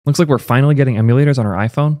Looks like we're finally getting emulators on our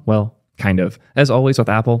iPhone. Well, kind of. As always with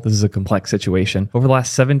Apple, this is a complex situation. Over the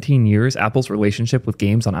last 17 years, Apple's relationship with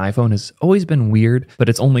games on iPhone has always been weird, but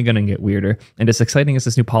it's only going to get weirder. And as exciting as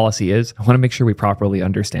this new policy is, I want to make sure we properly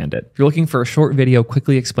understand it. If you're looking for a short video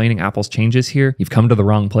quickly explaining Apple's changes here, you've come to the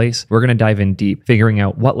wrong place. We're going to dive in deep, figuring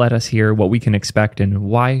out what led us here, what we can expect, and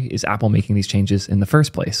why is Apple making these changes in the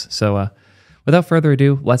first place. So without further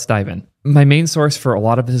ado, let's dive in. My main source for a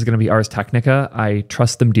lot of this is going to be Ars Technica. I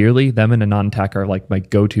trust them dearly. Them and AnonTech are like my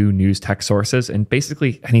go-to news tech sources, and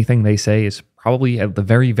basically anything they say is probably at the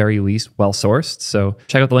very, very least well-sourced. So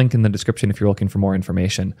check out the link in the description if you're looking for more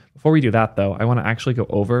information. Before we do that though, I want to actually go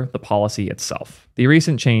over the policy itself. The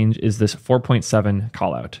recent change is this 4.7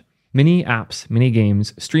 callout. Mini apps, mini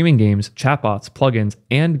games, streaming games, chatbots, plugins,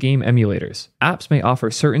 and game emulators. Apps may offer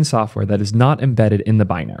certain software that is not embedded in the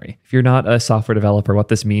binary. If you're not a software developer, what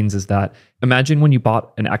this means is that imagine when you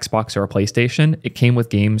bought an Xbox or a PlayStation, it came with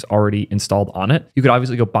games already installed on it. You could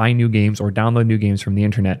obviously go buy new games or download new games from the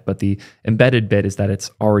internet, but the embedded bit is that it's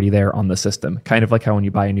already there on the system. Kind of like how when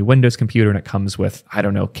you buy a new Windows computer and it comes with, I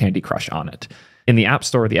don't know, Candy Crush on it. In the App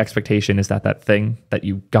Store, the expectation is that that thing that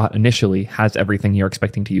you got initially has everything you're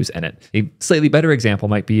expecting to use in it. A slightly better example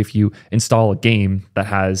might be if you install a game that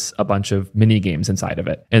has a bunch of mini games inside of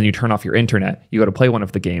it, and you turn off your internet, you go to play one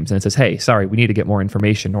of the games, and it says, hey, sorry, we need to get more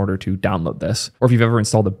information in order to download this. Or if you've ever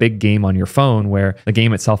installed a big game on your phone where the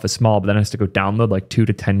game itself is small, but then it has to go download like 2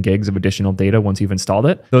 to 10 gigs of additional data once you've installed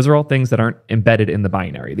it. Those are all things that aren't embedded in the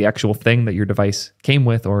binary. The actual thing that your device came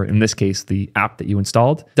with, or in this case, the app that you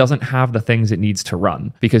installed, doesn't have the things it needs to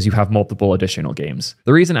run because you have multiple additional games.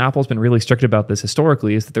 The reason Apple's been really strict about this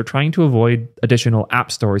historically is that they're trying to avoid additional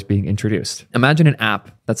app stores being introduced. Imagine an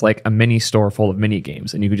app that's like a mini store full of mini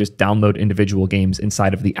games, and you could just download individual games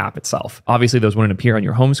inside of the app itself. Obviously, those wouldn't appear on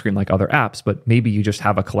your home screen like other apps, but maybe you just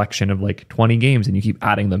have a collection of like 20 games and you keep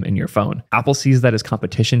adding them in your phone. Apple sees that as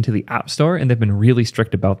competition to the App Store, and they've been really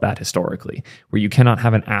strict about that historically, where you cannot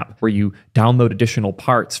have an app where you download additional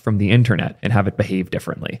parts from the internet and have it behave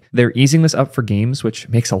differently. They're easing this up for games, which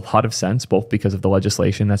makes a lot of sense, both because of the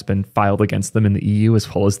legislation that's been filed against them in the EU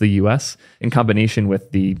as well as the US, in combination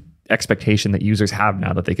with the expectation that users have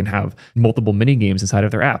now that they can have multiple mini games inside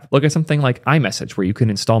of their app. Look at something like iMessage, where you can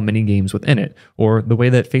install mini games within it, or the way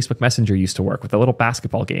that Facebook Messenger used to work with a little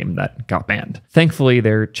basketball game that got banned. Thankfully,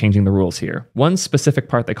 they're changing the rules here. One specific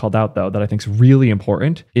part they called out, though, that I think is really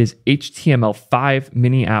important is HTML5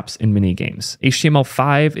 mini apps and mini games.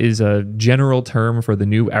 HTML5 is a general term for the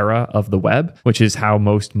new era of the web, which is how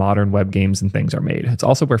most modern web games and things are made. It's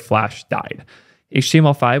also where Flash died.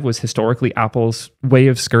 HTML5 was historically Apple's way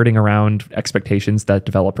of skirting around expectations that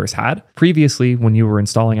developers had. Previously, when you were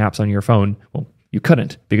installing apps on your phone, well, you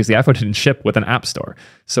couldn't because the iPhone didn't ship with an app store.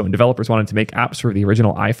 So when developers wanted to make apps for the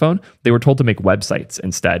original iPhone, they were told to make websites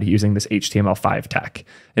instead using this HTML5 tech.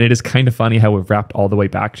 And it is kind of funny how we've wrapped all the way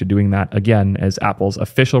back to doing that again as Apple's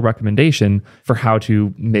official recommendation for how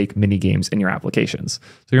to make mini games in your applications.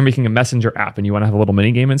 So you're making a Messenger app and you want to have a little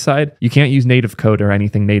mini game inside. You can't use native code or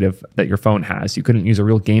anything native that your phone has. You couldn't use a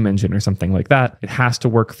real game engine or something like that. It has to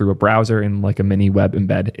work through a browser and like a mini web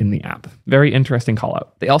embed in the app. Very interesting call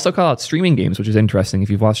out. They also call out streaming games, which is interesting. If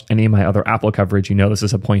you've watched any of my other Apple coverage, you know this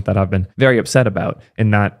is a point that I've been very upset about,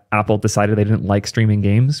 in that Apple decided they didn't like streaming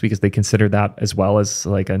games because they considered that as well as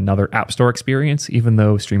like another app store experience, even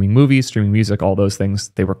though streaming movies, streaming music, all those things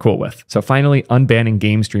they were cool with. So finally, unbanning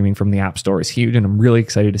game streaming from the App Store is huge, and I'm really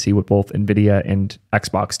excited to see what both Nvidia and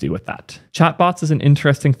Xbox do with that. Chatbots is an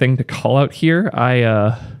interesting thing to call out here.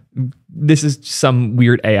 This is some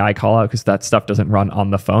weird AI call out because that stuff doesn't run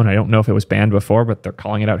on the phone. I don't know if it was banned before, but they're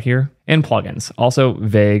calling it out here. And plugins, also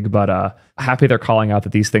vague, but happy they're calling out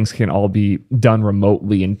that these things can all be done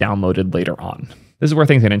remotely and downloaded later on. This is where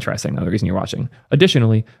things get interesting, though, the reason you're watching.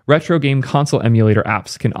 Additionally, retro game console emulator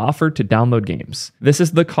apps can offer to download games. This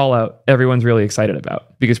is the call out everyone's really excited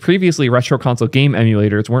about, because previously retro console game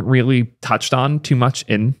emulators weren't really touched on too much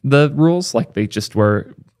in the rules. Like they just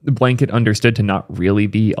were blanket understood to not really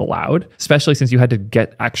be allowed, especially since you had to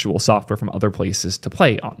get actual software from other places to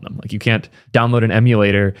play on them. Like you can't download an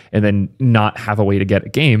emulator and then not have a way to get a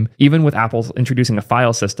game. Even with Apple's introducing a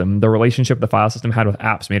file system, the relationship the file system had with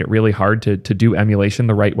apps made it really hard to do emulation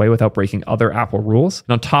the right way without breaking other Apple rules.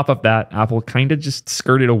 And on top of that, Apple kind of just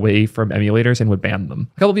skirted away from emulators and would ban them.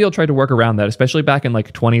 A couple of people tried to work around that, especially back in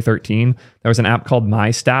like 2013. There was an app called My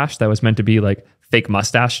Stash that was meant to be like fake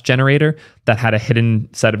mustache generator that had a hidden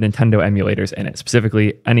set of Nintendo emulators in it,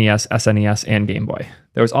 specifically NES, SNES, and Game Boy.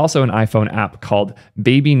 There was also an iPhone app called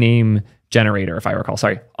Baby Name Generator, if I recall.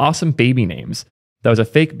 Sorry, Awesome Baby Names. that was a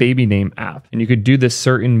fake baby name app. And you could do this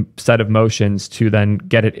certain set of motions to then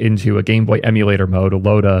get it into a Game Boy emulator mode,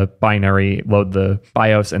 load a binary, load the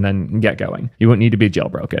BIOS, and then get going. You wouldn't need to be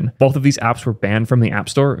jailbroken. Both of these apps were banned from the App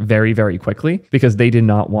Store very, very quickly because they did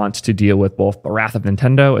not want to deal with both the wrath of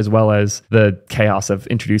Nintendo as well as the chaos of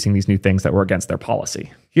introducing these new things that were against their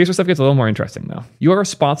policy. Here's where stuff gets a little more interesting though. You are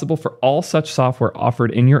responsible for all such software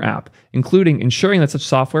offered in your app, including ensuring that such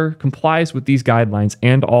software complies with these guidelines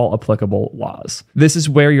and all applicable laws. This is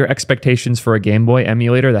where your expectations for a Game Boy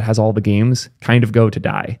emulator that has all the games kind of go to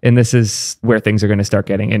die. And this is where things are going to start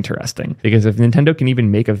getting interesting. Because if Nintendo can even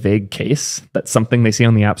make a vague case that something they see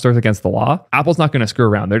on the app stores against the law, Apple's not going to screw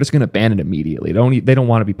around. They're just going to ban it immediately. They don't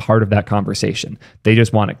want to be part of that conversation. They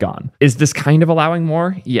just want it gone. Is this kind of allowing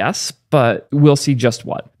more? Yes, but we'll see just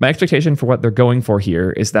what. My expectation for what they're going for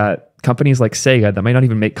here is that companies like Sega that might not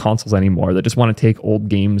even make consoles anymore, that just want to take old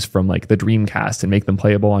games from like the Dreamcast and make them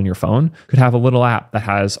playable on your phone, could have a little app that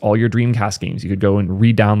has all your Dreamcast games you could go and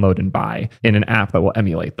re-download and buy in an app that will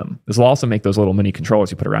emulate them. This will also make those little mini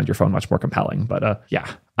controllers you put around your phone much more compelling. But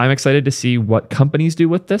yeah, I'm excited to see what companies do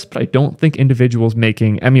with this, but I don't think individuals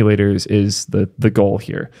making emulators is the goal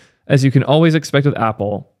here. As you can always expect with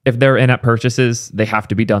Apple, if they're in-app purchases, they have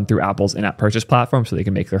to be done through Apple's in-app purchase platform so they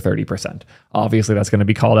can make their 30%. Obviously, that's going to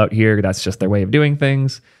be called out here. That's just their way of doing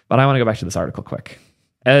things. But I want to go back to this article quick.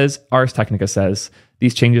 As Ars Technica says,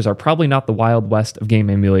 these changes are probably not the Wild West of game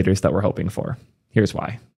emulators that we're hoping for. Here's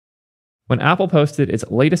why. When Apple posted its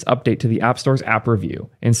latest update to the App Store's app review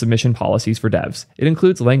and submission policies for devs, it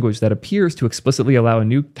includes language that appears to explicitly allow a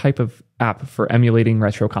new type of app for emulating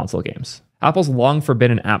retro console games. Apple's long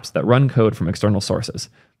forbidden apps that run code from external sources,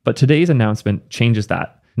 but today's announcement changes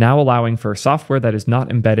that, now allowing for software that is not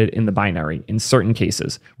embedded in the binary in certain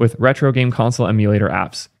cases, with retro game console emulator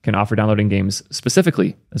apps can offer downloading games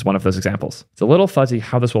specifically as one of those examples. It's a little fuzzy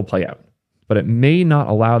how this will play out, but it may not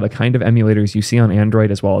allow the kind of emulators you see on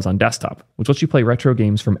Android as well as on desktop, which lets you play retro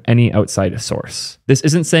games from any outside source. This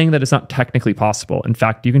isn't saying that it's not technically possible. In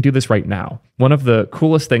fact, you can do this right now. One of the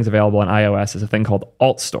coolest things available on iOS is a thing called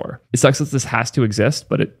Alt Store. It sucks that this has to exist,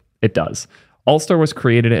 but it does. Alt Store was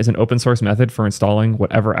created as an open source method for installing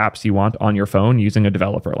whatever apps you want on your phone using a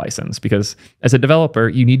developer license, because as a developer,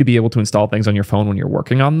 you need to be able to install things on your phone when you're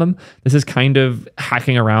working on them. This is kind of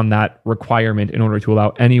hacking around that requirement in order to allow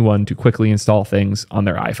anyone to quickly install things on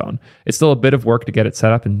their iPhone. It's still a bit of work to get it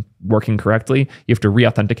set up and working correctly. You have to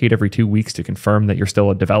re-authenticate every 2 weeks to confirm that you're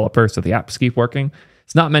still a developer so the apps keep working.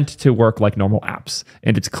 It's not meant to work like normal apps.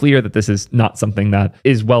 And it's clear that this is not something that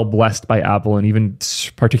is well blessed by Apple and even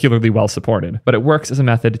particularly well supported. But it works as a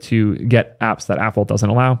method to get apps that Apple doesn't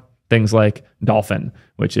allow. Things like Dolphin,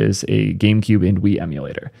 which is a GameCube and Wii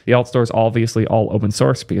emulator. The Alt Store is obviously all open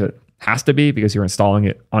source because it has to be, because you're installing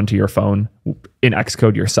it onto your phone in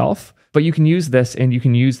Xcode yourself. But you can use this, and you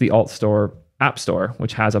can use the Alt Store App Store,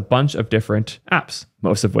 which has a bunch of different apps,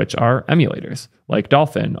 most of which are emulators, like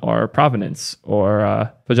Dolphin or Provenance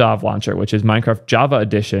or Pajav Launcher, which is Minecraft Java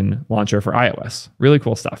Edition launcher for iOS. Really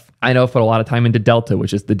cool stuff. I know I've put a lot of time into Delta,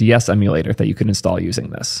 which is the DS emulator that you can install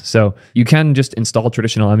using this. So you can just install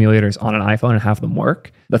traditional emulators on an iPhone and have them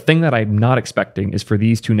work. The thing that I'm not expecting is for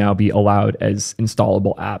these to now be allowed as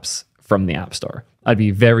installable apps from the App Store. I'd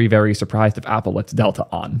be very, very surprised if Apple lets Delta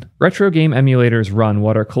on. Retro game emulators run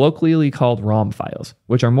what are colloquially called ROM files,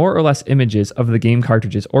 which are more or less images of the game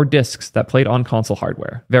cartridges or discs that played on console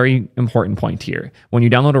hardware. Very important point here. When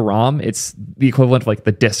you download a ROM, it's the equivalent of like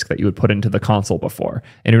the disc that you would put into the console before.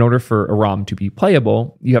 And in order for a ROM to be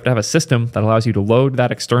playable, you have to have a system that allows you to load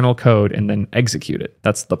that external code and then execute it.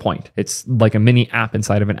 That's the point. It's like a mini app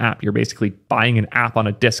inside of an app. You're basically buying an app on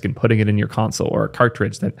a disc and putting it in your console, or a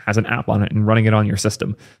cartridge that has an app on it and running it on your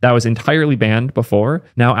system. That was entirely banned before.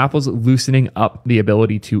 Now Apple's loosening up the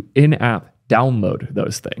ability to in-app download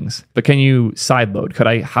those things. But can you sideload? Could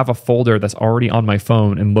I have a folder that's already on my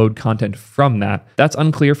phone and load content from that? That's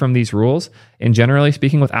unclear from these rules. And generally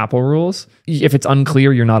speaking, with Apple rules, if it's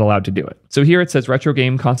unclear, you're not allowed to do it. So here it says retro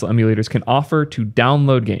game console emulators can offer to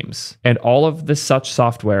download games, and all of this such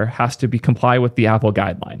software has to comply with the Apple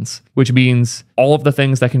guidelines, which means all of the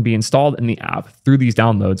things that can be installed in the app through these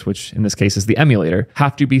downloads, which in this case is the emulator,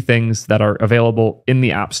 have to be things that are available in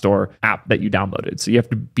the App Store app that you downloaded. So you have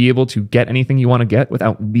to be able to get anything you want to get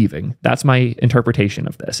without leaving. That's my interpretation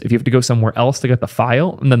of this. If you have to go somewhere else to get the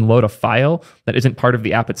file and then load a file that isn't part of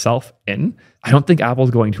the app itself in, I don't think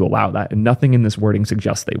Apple's going to allow that, and nothing in this wording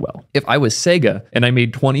suggests they will. If I was Sega and I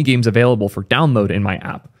made 20 games available for download in my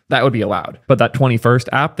app, that would be allowed. But that 21st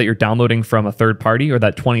app that you're downloading from a third party, or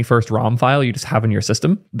that 21st ROM file you just have in your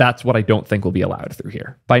system, that's what I don't think will be allowed through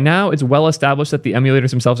here. By now, it's well established that the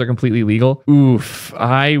emulators themselves are completely legal. Oof,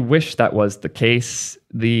 I wish that was the case.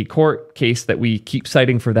 The court case that we keep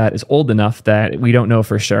citing for that is old enough that we don't know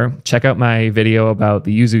for sure. Check out my video about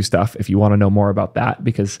the Yuzu stuff if you want to know more about that,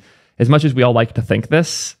 because as much as we all like to think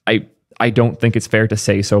this, I don't think it's fair to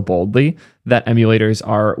say so boldly that emulators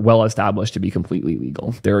are well established to be completely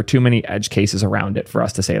legal. There are too many edge cases around it for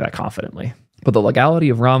us to say that confidently. But the legality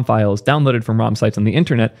of ROM files downloaded from ROM sites on the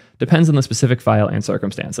internet depends on the specific file and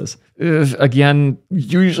circumstances. Again,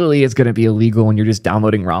 usually it's going to be illegal when you're just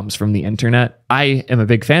downloading ROMs from the internet. I am a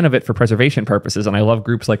big fan of it for preservation purposes, and I love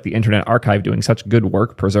groups like the Internet Archive doing such good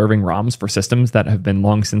work preserving ROMs for systems that have been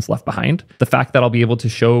long since left behind. The fact that I'll be able to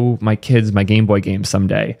show my kids my Game Boy games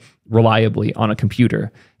someday reliably on a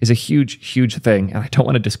computer is a huge, huge thing, and I don't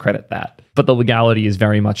want to discredit that. But the legality is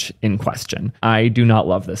very much in question. I do not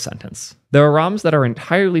love this sentence. There are ROMs that are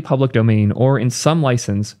entirely public domain or in some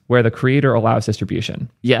license where the creator allows distribution.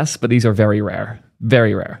 Yes, but these are very rare.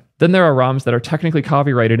 Very rare. Then there are ROMs that are technically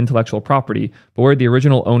copyrighted intellectual property, but where the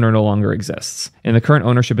original owner no longer exists, and the current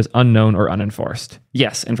ownership is unknown or unenforced.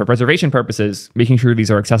 Yes, and for preservation purposes, making sure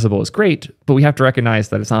these are accessible is great, but we have to recognize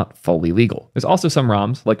that it's not fully legal. There's also some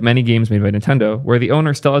ROMs, like many games made by Nintendo, where the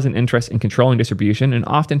owner still has an interest in controlling distribution and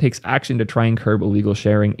often takes action to try and curb illegal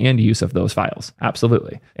sharing and use of those files.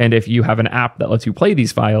 Absolutely. And if you have an app that lets you play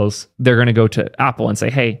these files, they're going to go to Apple and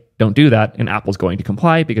say, hey, don't do that, and Apple's going to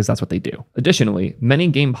comply because that's what they do. Additionally, many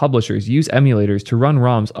game publishers use emulators to run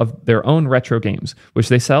ROMs of their own retro games, which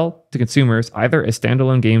they sell to consumers either as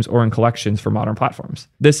standalone games or in collections for modern platforms.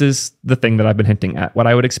 This is the thing that I've been hinting at. What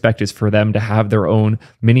I would expect is for them to have their own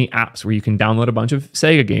mini apps where you can download a bunch of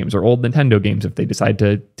Sega games or old Nintendo games if they decide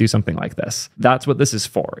to do something like this. That's what this is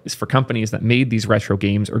for companies that made these retro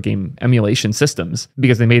games or game emulation systems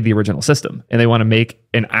because they made the original system and they want to make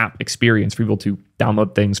an app experience for people to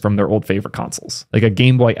download things from their old favorite consoles. Like a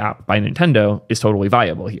Game Boy app by Nintendo is totally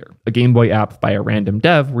viable here. A Game Boy app by a random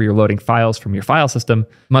dev where you're loading files from your file system,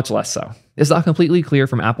 much less so. It's not completely clear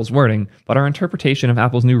from Apple's wording, but our interpretation of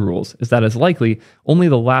Apple's new rules is that it's likely only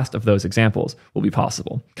the last of those examples will be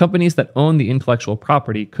possible. Companies that own the intellectual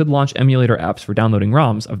property could launch emulator apps for downloading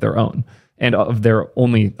ROMs of their own, and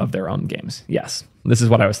only of their own games. Yes, this is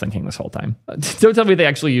what I was thinking this whole time. Don't tell me they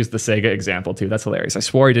actually used the Sega example too. That's hilarious. I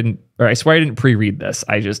swear I didn't pre-read this.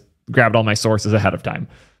 I just grabbed all my sources ahead of time.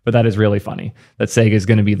 But that is really funny that Sega is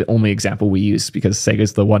going to be the only example we use because Sega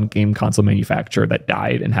is the one game console manufacturer that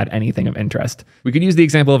died and had anything of interest. We could use the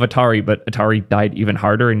example of Atari, but Atari died even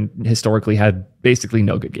harder and historically had basically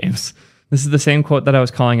no good games. This is the same quote that I was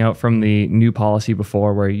calling out from the new policy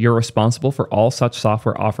before, where you're responsible for all such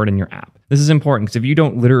software offered in your app. This is important because if you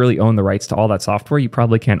don't literally own the rights to all that software, you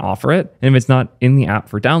probably can't offer it. And if it's not in the app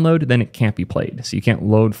for download, then it can't be played. So you can't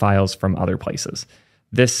load files from other places.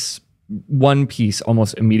 This one piece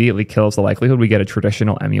almost immediately kills the likelihood we get a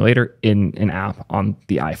traditional emulator in an app on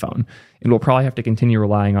the iPhone. And we'll probably have to continue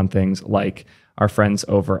relying on things like our friends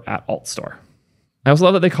over at AltStore. I also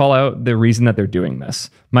love that they call out the reason that they're doing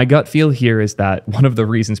this. My gut feel here is that one of the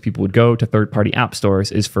reasons people would go to third-party app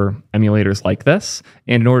stores is for emulators like this.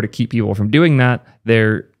 And in order to keep people from doing that,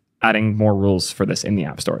 they're adding more rules for this in the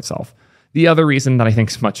app store itself. The other reason that I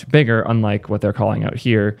think is much bigger, unlike what they're calling out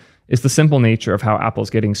here, is the simple nature of how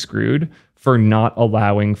Apple's getting screwed for not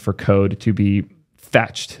allowing for code to be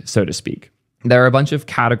fetched, so to speak. There are a bunch of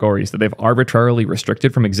categories that they've arbitrarily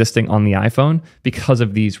restricted from existing on the iPhone because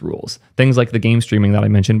of these rules. Things like the game streaming that I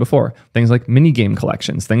mentioned before, things like mini game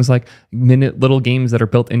collections, things like little games that are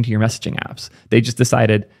built into your messaging apps. They just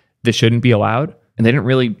decided this shouldn't be allowed, and they didn't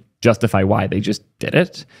really justify why. They just did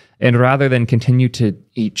it. And rather than continue to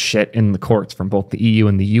eat shit in the courts from both the EU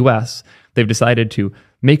and the US, they've decided to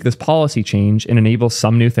make this policy change and enable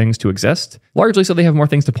some new things to exist, largely so they have more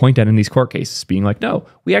things to point at in these court cases, being like, no,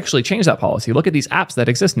 we actually changed that policy. Look at these apps that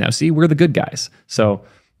exist now. See, we're the good guys. So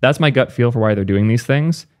that's my gut feel for why they're doing these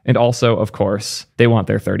things. And also, of course, they want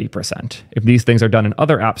their 30%. If these things are done in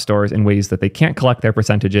other app stores in ways that they can't collect their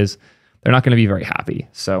percentages, they're not going to be very happy.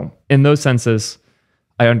 So in those senses,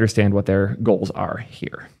 I understand what their goals are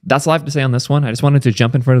here. That's all I have to say on this one. I just wanted to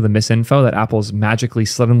jump in front of the misinfo that Apple's magically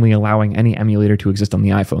suddenly allowing any emulator to exist on the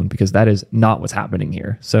iPhone, because that is not what's happening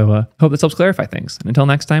here. So hope this helps clarify things. And until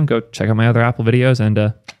next time, go check out my other Apple videos,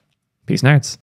 and peace nerds.